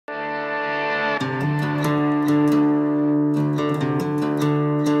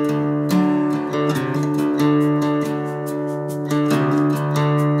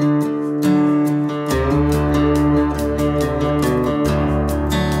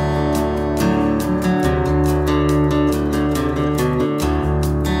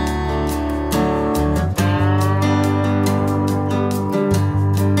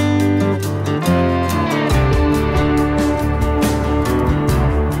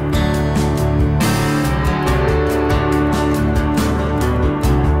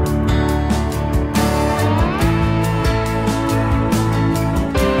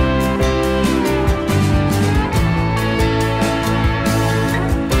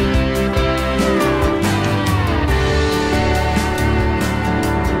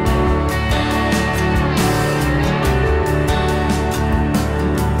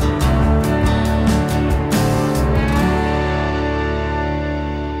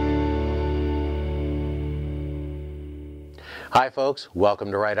Hi folks, welcome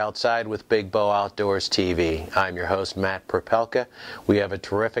to Right Outside with Big Bow Outdoors TV. I'm your host Matt Propelka. We have a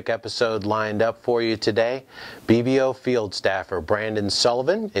terrific episode lined up for you today. BBO field staffer Brandon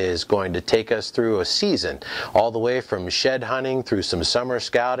Sullivan is going to take us through a season, all the way from shed hunting through some summer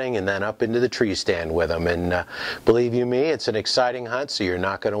scouting and then up into the tree stand with him. And believe you me, it's an exciting hunt, so you're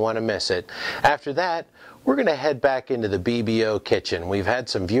not going to want to miss it. After that, we're going to head back into the BBO kitchen. We've had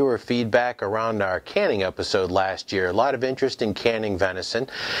some viewer feedback around our canning episode last year. A lot of interest in canning venison.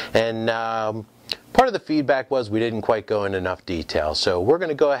 And part of the feedback was we didn't quite go into enough detail. So we're going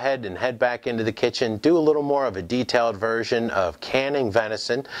to go ahead and head back into the kitchen, do a little more of a detailed version of canning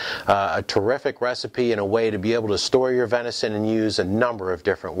venison. A terrific recipe and a way to be able to store your venison and use a number of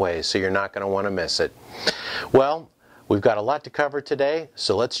different ways. So you're not going to want to miss it. Well, we've got a lot to cover today,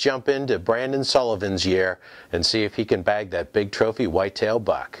 so let's jump into Brandon Sullivan's year and see if he can bag that big trophy whitetail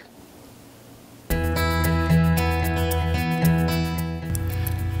buck.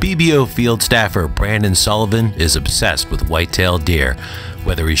 BBO field staffer Brandon Sullivan is obsessed with whitetail deer.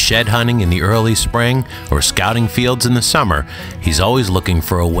 Whether he's shed hunting in the early spring or scouting fields in the summer, he's always looking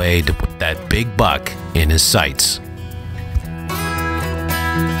for a way to put that big buck in his sights.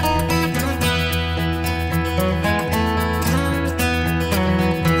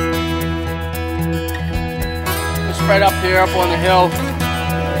 Right up here, up on the hill.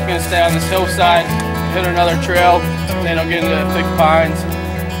 He's gonna stay on this hillside, hit another trail, then he'll get into the thick pines.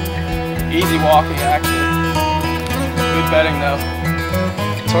 Easy walking, actually. Good bedding, though.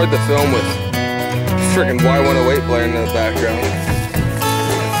 It's hard to film with freaking Y108 blaring in the background.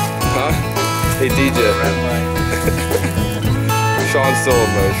 Huh? Hey DJ. Sean's still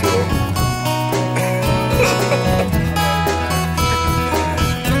emotional.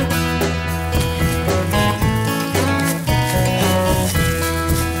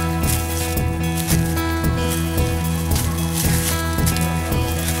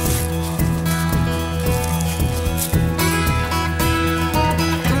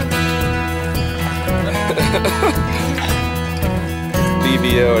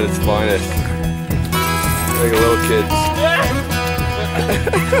 BBO at its finest. Like a little kid.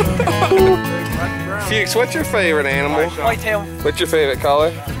 Fuchs, what's your favorite animal? Whitetail. What's your favorite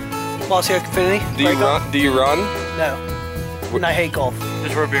color? Mossy Oak Infinity. Do you run? No. And I hate golf.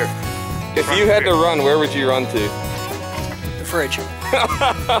 Just for a beer. If you had to run, where would you run to? The fridge. Yeah,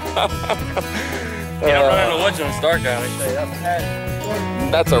 I'm running in the woods when it's dark out.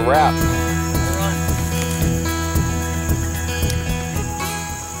 That's a wrap.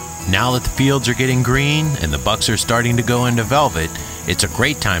 Now that the fields are getting green and the bucks are starting to go into velvet, it's a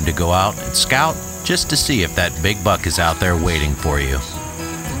great time to go out and scout just to see if that big buck is out there waiting for you.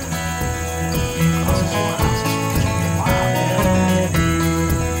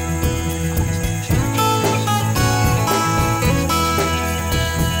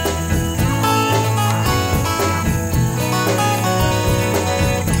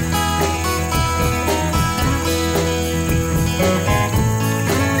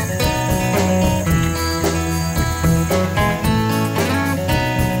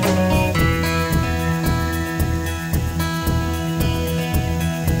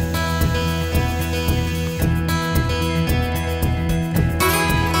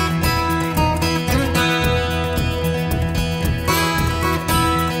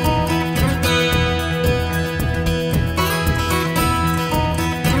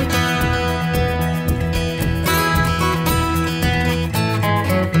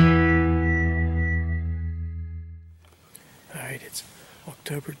 It's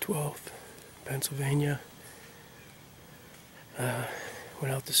October 12th, Pennsylvania.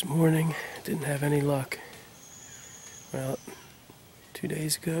 Went out this morning, didn't have any luck. Went out 2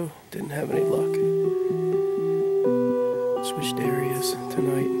 days ago, didn't have any luck. Switched areas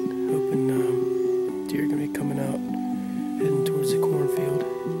tonight, hoping deer are gonna be coming out, heading towards the cornfield.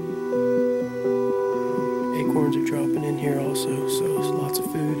 Acorns are dropping in here also, so there's lots of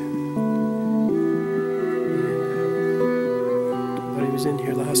food. He was in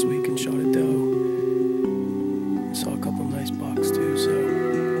here last week and shot a doe. Saw a couple nice bucks too, so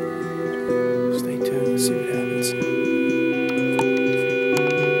stay tuned and see what happens.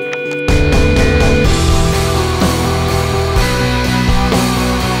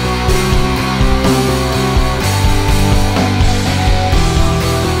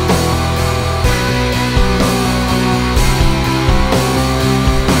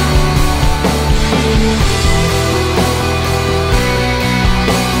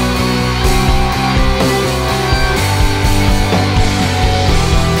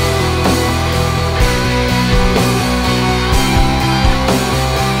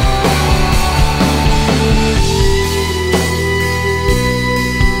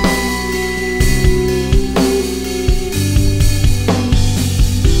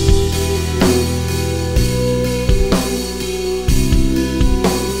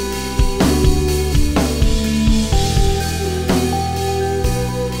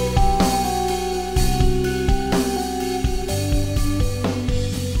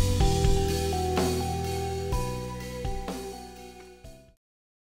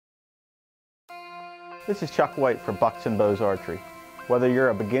 This is Chuck White for Bucks and Bows Archery. Whether you're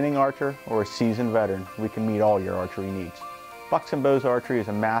a beginning archer or a seasoned veteran, we can meet all your archery needs. Bucks and Bows Archery is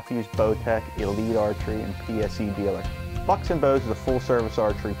a Matthews, Bowtech, Elite Archery, and PSE dealer. Bucks and Bows is a full-service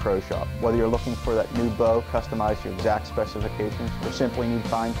archery pro shop. Whether you're looking for that new bow customized to your exact specifications or simply need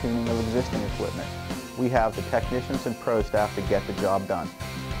fine-tuning of existing equipment, we have the technicians and pro staff to get the job done.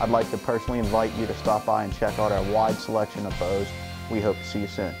 I'd like to personally invite you to stop by and check out our wide selection of bows. We hope to see you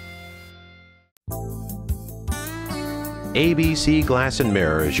soon. ABC Glass and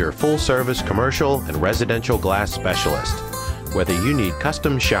Mirror is your full-service commercial and residential glass specialist. Whether you need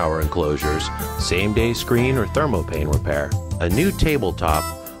custom shower enclosures, same-day screen or thermopane repair, a new tabletop,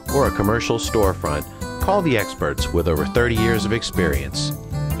 or a commercial storefront, call the experts with over 30 years of experience.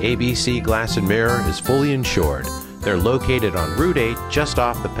 ABC Glass and Mirror is fully insured. They're located on Route 8 just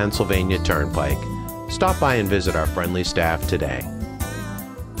off the Pennsylvania Turnpike. Stop by and visit our friendly staff today.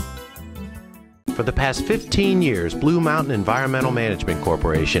 For the past 15 years, Blue Mountain Environmental Management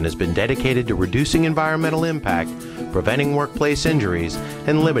Corporation has been dedicated to reducing environmental impact, preventing workplace injuries,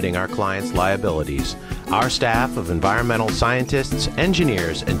 and limiting our clients' liabilities. Our staff of environmental scientists,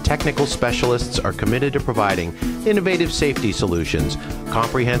 engineers, and technical specialists are committed to providing innovative safety solutions,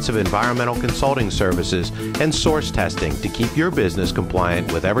 comprehensive environmental consulting services, and source testing to keep your business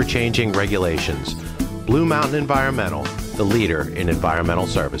compliant with ever-changing regulations. Blue Mountain Environmental, the leader in environmental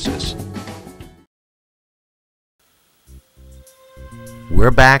services. We're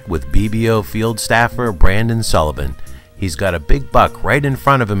back with BBO field staffer Brandon Sullivan. He's got a big buck right in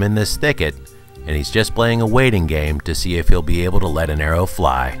front of him in this thicket, and he's just playing a waiting game to see if he'll be able to let an arrow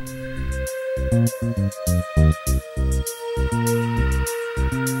fly.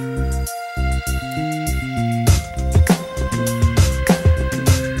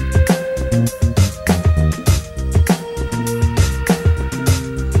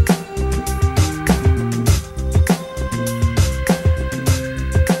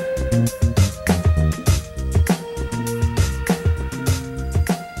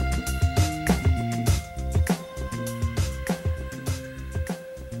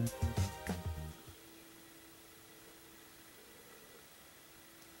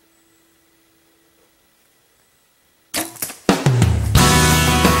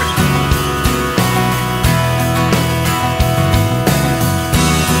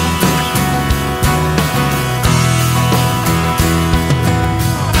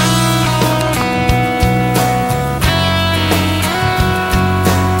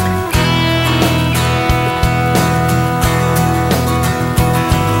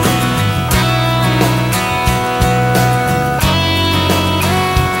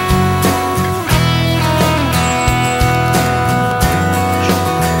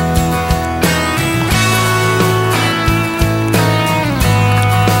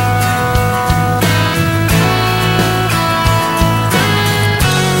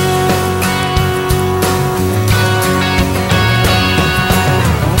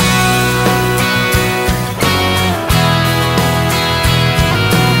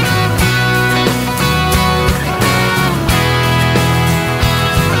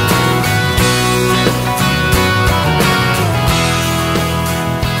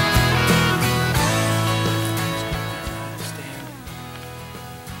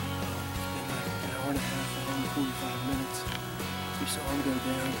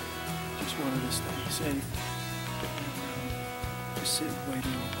 Just sit and wait a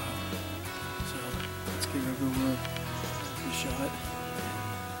little while. So let's give everyone a shot.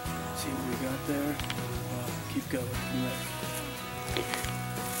 See what we got there. Keep going from there.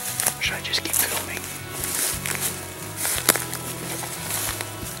 Or should I just keep filming?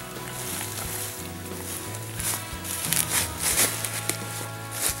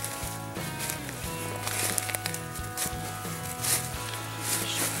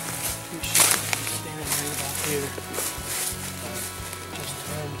 Just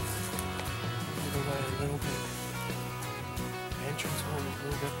turn away a little bit. Entrance home a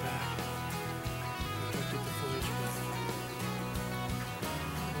little bit back. Look at the foliage a bit.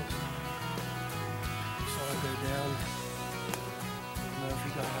 Saw it go down. I don't know if he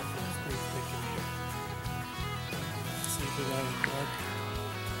got up, but it's pretty thick in here. Let's see if we got any blood.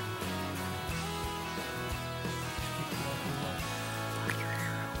 Just keep walking up.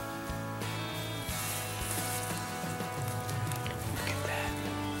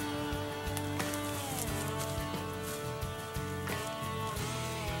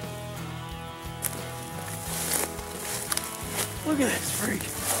 Look at this freak.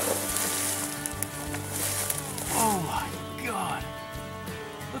 Oh my God.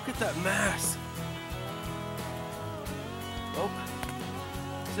 Look at that mass. Oh.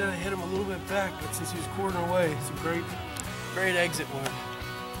 said I hit him a little bit back, but since he was quartering away, it's a great exit one.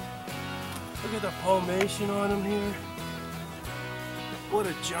 Look at the palmation on him here. What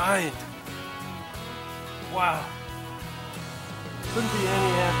a giant. Wow. Couldn't be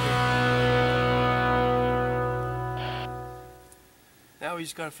any happier. Now we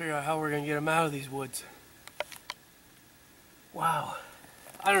just got to figure out how we're going to get him out of these woods. Wow.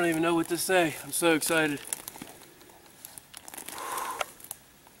 I don't even know what to say. I'm so excited.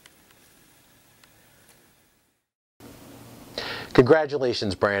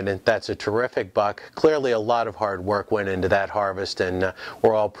 Congratulations, Brandon. That's a terrific buck. Clearly a lot of hard work went into that harvest, and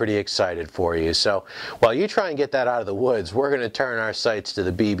we're all pretty excited for you. So while you try and get that out of the woods, we're going to turn our sights to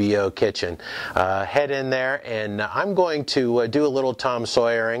the BBO kitchen. Head in there, and I'm going to do a little Tom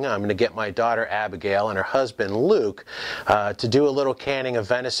Sawyering. I'm going to get my daughter Abigail and her husband Luke to do a little canning of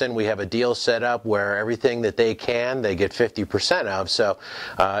venison. We have a deal set up where everything that they can, they get 50% of. So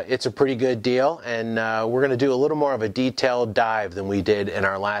it's a pretty good deal, and we're going to do a little more of a detailed dive than we did in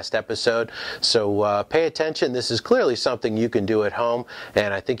our last episode. So pay attention. This is clearly something you can do at home,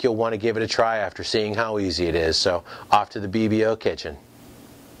 and I think you'll want to give it a try after seeing how easy it is. So off to the BBO kitchen.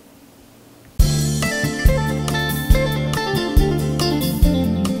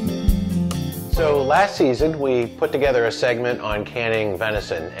 So last season we put together a segment on canning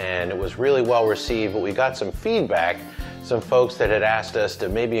venison, and it was really well received, but we got some feedback, some folks that had asked us to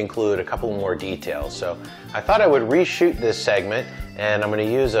maybe include a couple more details. So I thought I would reshoot this segment, and I'm going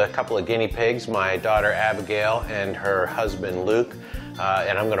to use a couple of guinea pigs, my daughter Abigail and her husband Luke,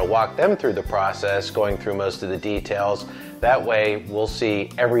 and I'm going to walk them through the process, going through most of the details. That way we'll see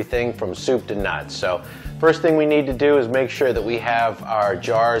everything from soup to nuts. So first thing we need to do is make sure that we have our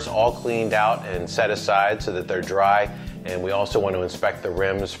jars all cleaned out and set aside so that they're dry. And we also want to inspect the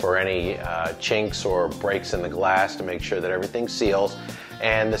rims for any chinks or breaks in the glass to make sure that everything seals.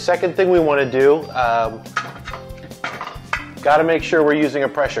 And the second thing we want to do, got to make sure we're using a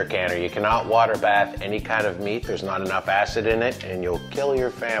pressure canner. You cannot water bath any kind of meat. There's not enough acid in it and you'll kill your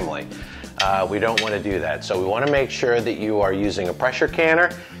family. We don't want to do that. So we want to make sure that you are using a pressure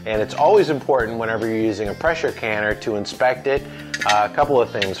canner, and it's always important whenever you're using a pressure canner to inspect it. A couple of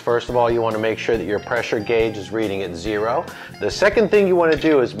things. First of all, you want to make sure that your pressure gauge is reading at 0. The second thing you want to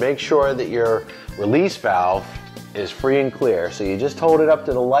do is make sure that your release valve is free and clear. So you just hold it up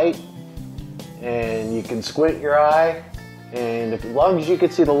to the light and you can squint your eye, and as long as you can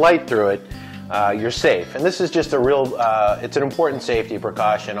see the light through it, you're safe. And this is just a real, it's an important safety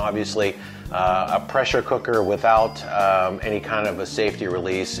precaution. Obviously, a pressure cooker without any kind of a safety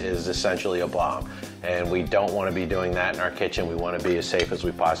release is essentially a bomb. And we don't want to be doing that in our kitchen. We want to be as safe as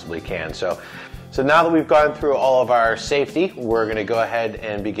we possibly can. So now that we've gone through all of our safety, we're going to go ahead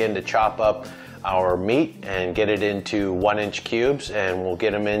and begin to chop up our meat and get it into 1-inch cubes, and we'll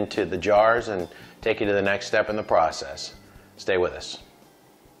get them into the jars and take you to the next step in the process. Stay with us.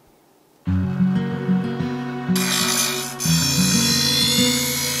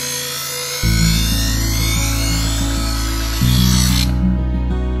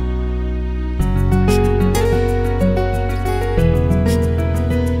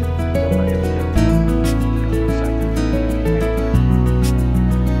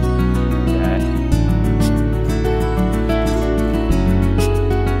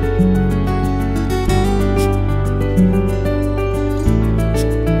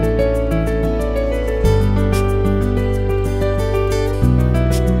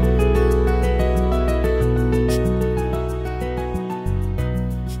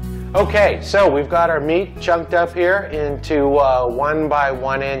 Okay, so we've got our meat chunked up here into 1 by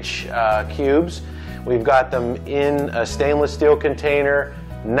 1 inch cubes. We've got them in a stainless steel container,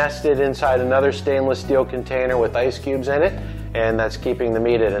 nested inside another stainless steel container with ice cubes in it, and that's keeping the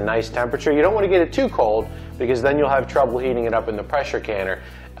meat at a nice temperature. You don't want to get it too cold because then you'll have trouble heating it up in the pressure canner.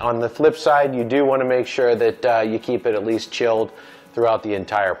 On the flip side, you do want to make sure that you keep it at least chilled throughout the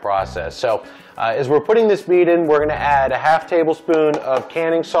entire process. So as we're putting this meat in, we're going to add a ½ tablespoon of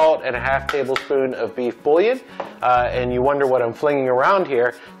canning salt and a ½ tablespoon of beef bouillon. And you wonder what I'm flinging around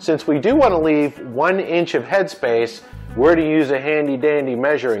here. Since we do want to leave 1 inch of headspace, we're to use a handy dandy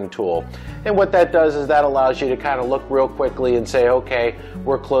measuring tool. And what that does is that allows you to kind of look real quickly and say, okay,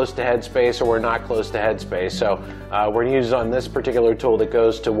 we're close to headspace or we're not close to headspace. So we're going to use on this particular tool that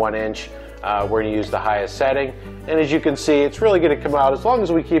goes to 1 inch. We're going to use the highest setting, and as you can see, it's really going to come out as long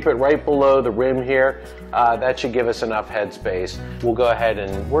as we keep it right below the rim here. That should give us enough headspace. We'll go ahead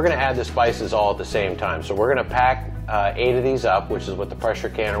and we're going to add the spices all at the same time. So we're going to pack 8 of these up, which is what the pressure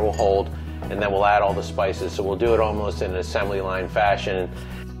canner will hold, and then we'll add all the spices. So we'll do it almost in an assembly line fashion.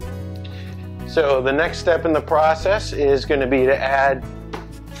 So the next step in the process is going to be to add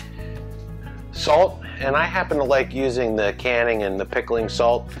salt, and I happen to like using the canning and the pickling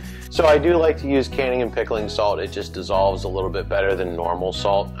salt. So I do like to use canning and pickling salt. It just dissolves a little bit better than normal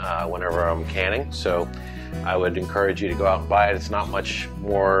salt whenever I'm canning. So I would encourage you to go out and buy it. It's not much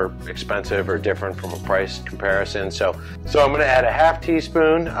more expensive or different from a price comparison. So I'm going to add a ½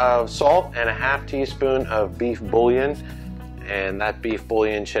 teaspoon of salt and a ½ teaspoon of beef bouillon. And that beef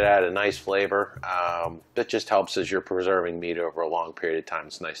bouillon should add a nice flavor. That just helps as you're preserving meat over a long period of time.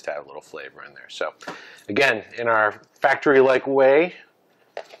 It's nice to have a little flavor in there. So again, in our factory-like way,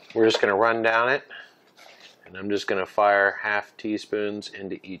 we're just going to run down it. And I'm just going to fire ½ teaspoons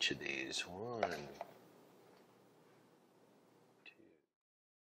into each of these. 1, 2.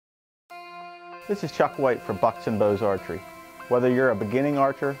 This is Chuck White for Bucks and Bows Archery. Whether you're a beginning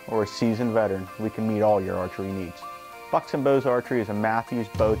archer or a seasoned veteran, we can meet all your archery needs. Bucks and Bows Archery is a Matthews,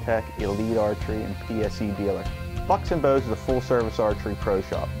 Bowtech, Elite Archery, and PSE dealer. Bucks and Bows is a full-service archery pro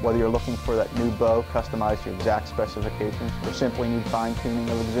shop. Whether you're looking for that new bow customized to your exact specifications or simply need fine-tuning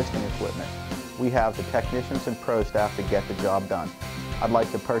of existing equipment, we have the technicians and pro staff to get the job done. I'd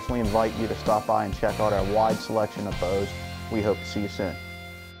like to personally invite you to stop by and check out our wide selection of bows. We hope to see you soon.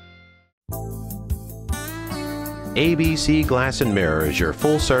 ABC Glass and Mirror is your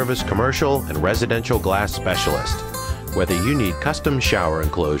full-service commercial and residential glass specialist. Whether you need custom shower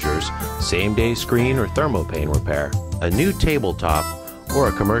enclosures, same-day screen or thermopane repair, a new tabletop, or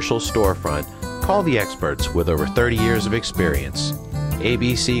a commercial storefront, call the experts with over 30 years of experience.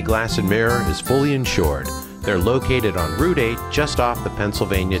 ABC Glass and Mirror is fully insured. They're located on Route 8 just off the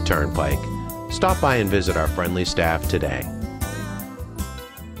Pennsylvania Turnpike. Stop by and visit our friendly staff today.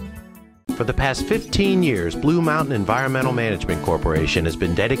 For the past 15 years, Blue Mountain Environmental Management Corporation has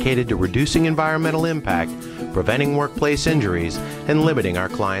been dedicated to reducing environmental impact, preventing workplace injuries, and limiting our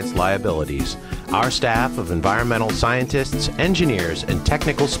clients' liabilities. Our staff of environmental scientists, engineers, and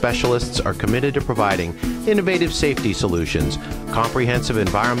technical specialists are committed to providing innovative safety solutions, comprehensive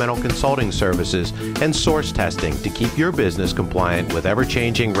environmental consulting services, and source testing to keep your business compliant with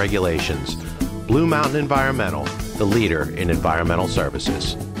ever-changing regulations. Blue Mountain Environmental, the leader in environmental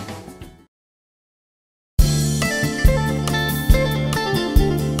services.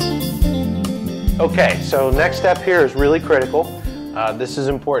 Okay, so next step here is really critical. This is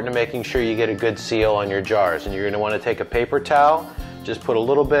important to making sure you get a good seal on your jars. And you're going to want to take a paper towel, just put a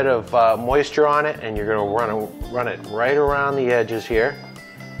little bit of moisture on it, and you're going to run it right around the edges here.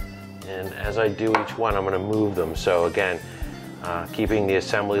 And as I do each one, I'm going to move them. So again, keeping the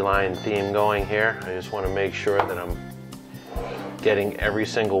assembly line theme going here, I just want to make sure that I'm getting every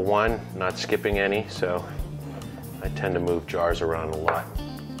single one, not skipping any. So I tend to move jars around a lot.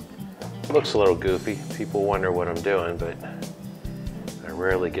 It looks a little goofy. People wonder what I'm doing, but I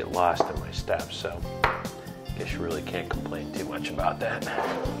rarely get lost in my steps, so I guess you really can't complain too much about that.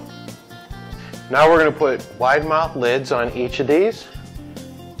 Now we're going to put wide mouth lids on each of these,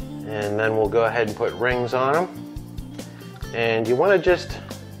 and then we'll go ahead and put rings on them. And you want to just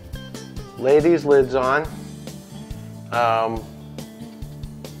lay these lids on.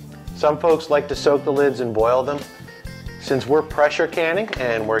 Some folks like to soak the lids and boil them. Since we're pressure canning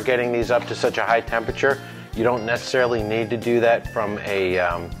and we're getting these up to such a high temperature, you don't necessarily need to do that from a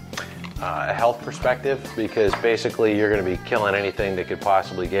health perspective, because basically you're going to be killing anything that could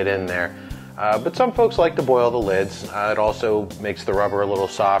possibly get in there. But some folks like to boil the lids. It also makes the rubber a little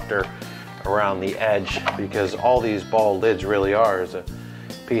softer around the edge, because all these ball lids really are is a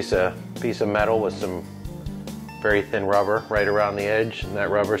piece of metal with some very thin rubber right around the edge, and that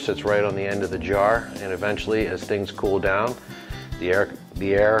rubber sits right on the end of the jar. And eventually, as things cool down, the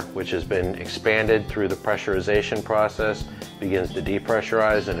air which has been expanded through the pressurization process begins to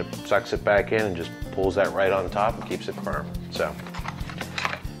depressurize, and it sucks it back in and just pulls that right on top and keeps it firm. So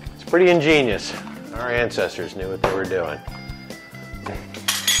it's pretty ingenious. Our ancestors knew what they were doing.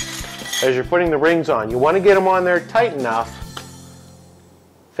 As you're putting the rings on, you want to get them on there tight enough,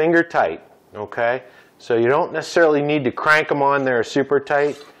 finger tight, okay? So you don't necessarily need to crank them on there super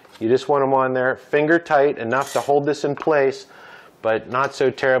tight. You just want them on there finger tight, enough to hold this in place, but not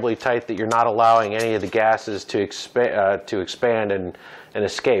so terribly tight that you're not allowing any of the gases to expand and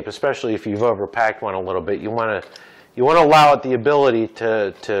escape, especially if you've overpacked one a little bit. You want to allow it the ability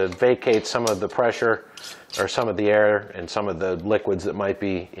to vacate some of the pressure or some of the air and some of the liquids that might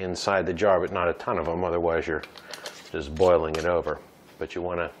be inside the jar, but not a ton of them, otherwise you're just boiling it over. But you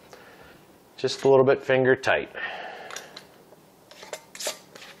want to just a little bit finger tight.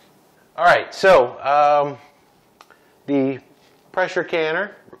 All right, so the pressure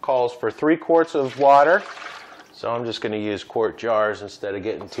canner calls for 3 quarts of water. So I'm just going to use quart jars instead of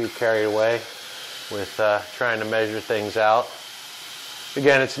getting too carried away with trying to measure things out.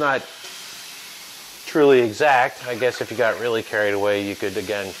 Again, it's not truly exact. I guess if you got really carried away, you could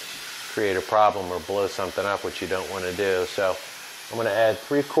again create a problem or blow something up, which you don't want to do. So I'm going to add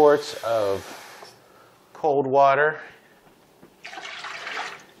 3 quarts of cold water.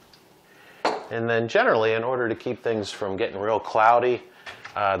 And then generally, in order to keep things from getting real cloudy,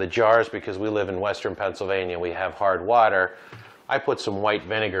 the jars, because we live in western Pennsylvania, we have hard water, I put some white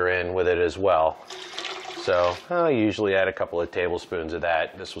vinegar in with it as well. So I usually add a couple of tablespoons of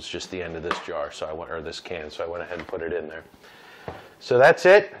that. This was just the end of this jar, so this can, so I went ahead and put it in there. So that's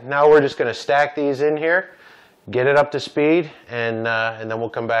it. Now we're just going to stack these in here, get it up to speed, and then we'll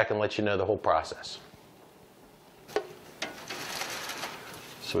come back and let you know the whole process.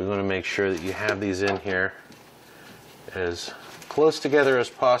 So we want to make sure that you have these in here as close together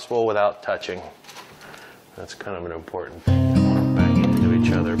as possible without touching. That's kind of an important thing. They want to back into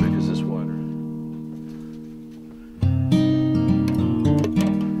each other because this water.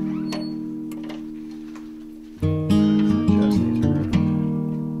 Adjust these around.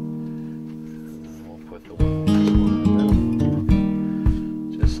 And then we'll put the one in the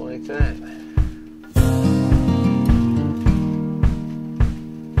middle. Just like that.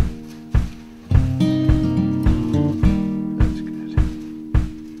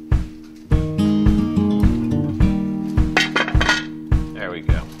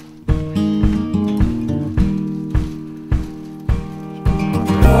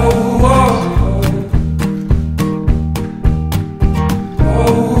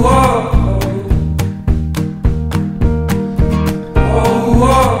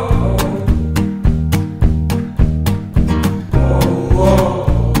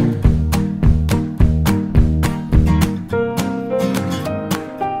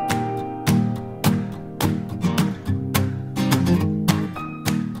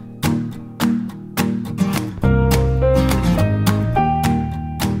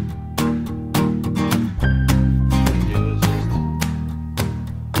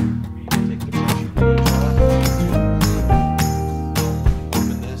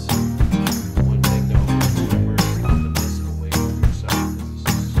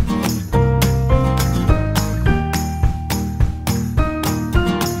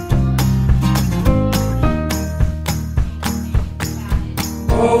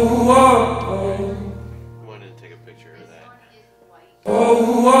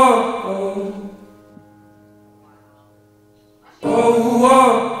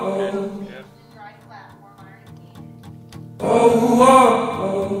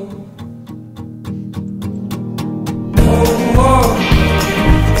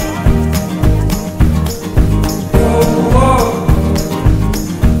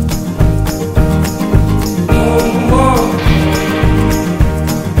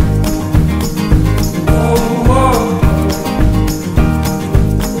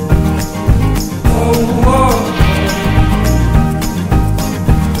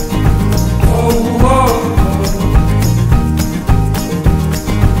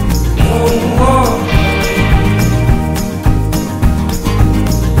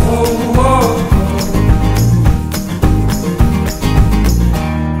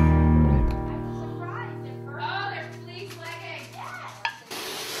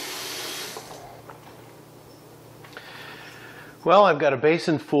 Well, I've got a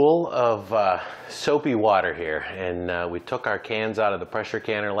basin full of soapy water here, and we took our cans out of the pressure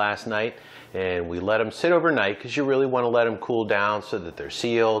canner last night and we let them sit overnight because you really want to let them cool down so that they're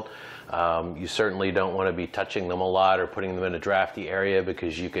sealed. You certainly don't want to be touching them a lot or putting them in a drafty area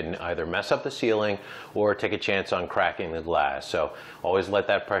because you can either mess up the sealing or take a chance on cracking the glass. So always let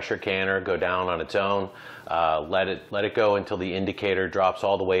that pressure canner go down on its own. Let it go until the indicator drops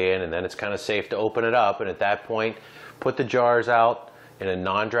all the way in, and then it's kind of safe to open it up. And at that point, put the jars out in a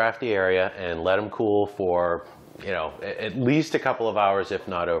non-drafty area and let them cool for, you know, at least a couple of hours, if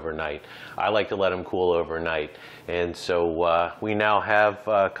not overnight. I like to let them cool overnight. And so we now have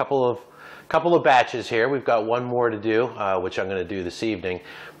a couple of batches here. We've got one more to do, which I'm going to do this evening.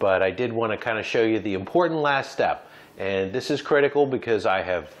 But I did want to kind of show you the important last step. And this is critical because I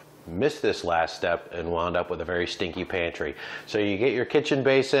have missed this last step and wound up with a very stinky pantry. So you get your kitchen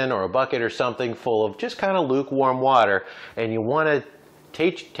basin or a bucket or something full of just kind of lukewarm water, and you want to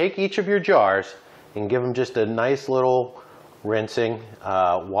take each of your jars and give them just a nice little rinsing,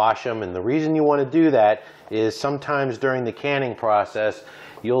 wash them. And the reason you want to do that is sometimes during the canning process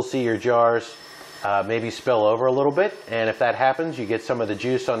you'll see your jars maybe spill over a little bit, and if that happens you get some of the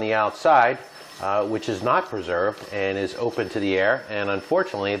juice on the outside, which is not preserved and is open to the air, and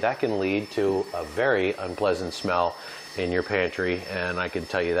unfortunately that can lead to a very unpleasant smell in your pantry, and I can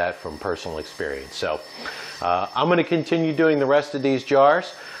tell you that from personal experience. So I'm going to continue doing the rest of these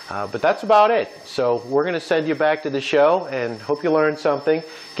jars, but that's about it. So we're going to send you back to the show and hope you learned something.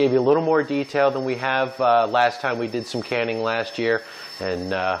 Gave you a little more detail than we have last time we did some canning last year,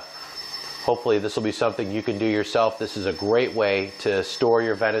 and hopefully this will be something you can do yourself. This is a great way to store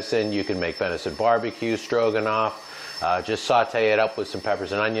your venison. You can make venison barbecue, stroganoff, just saute it up with some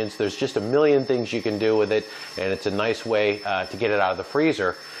peppers and onions. There's just a million things you can do with it, and it's a nice way to get it out of the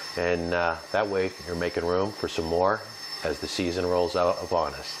freezer, and that way you're making room for some more as the season rolls out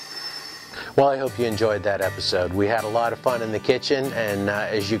upon us. Well, I hope you enjoyed that episode. We had a lot of fun in the kitchen, and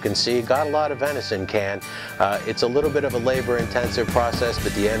as you can see, got a lot of venison canned. It's a little bit of a labor-intensive process,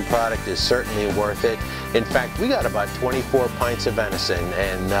 but the end product is certainly worth it. In fact, we got about 24 pints of venison,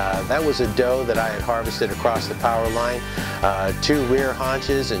 and that was a doe that I had harvested across the power line. 2 rear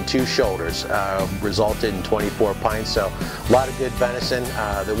haunches and 2 shoulders resulted in 24 pints, so a lot of good venison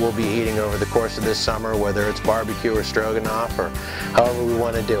that we'll be eating over the course of this summer, whether it's barbecue or stroganoff or however we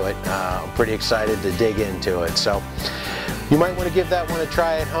want to do it. I'm pretty excited to dig into it. So you might want to give that one a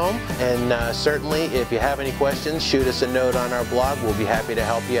try at home, and certainly if you have any questions, shoot us a note on our blog. We'll be happy to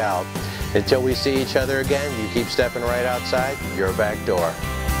help you out. Until we see each other again, you keep stepping right outside your back door.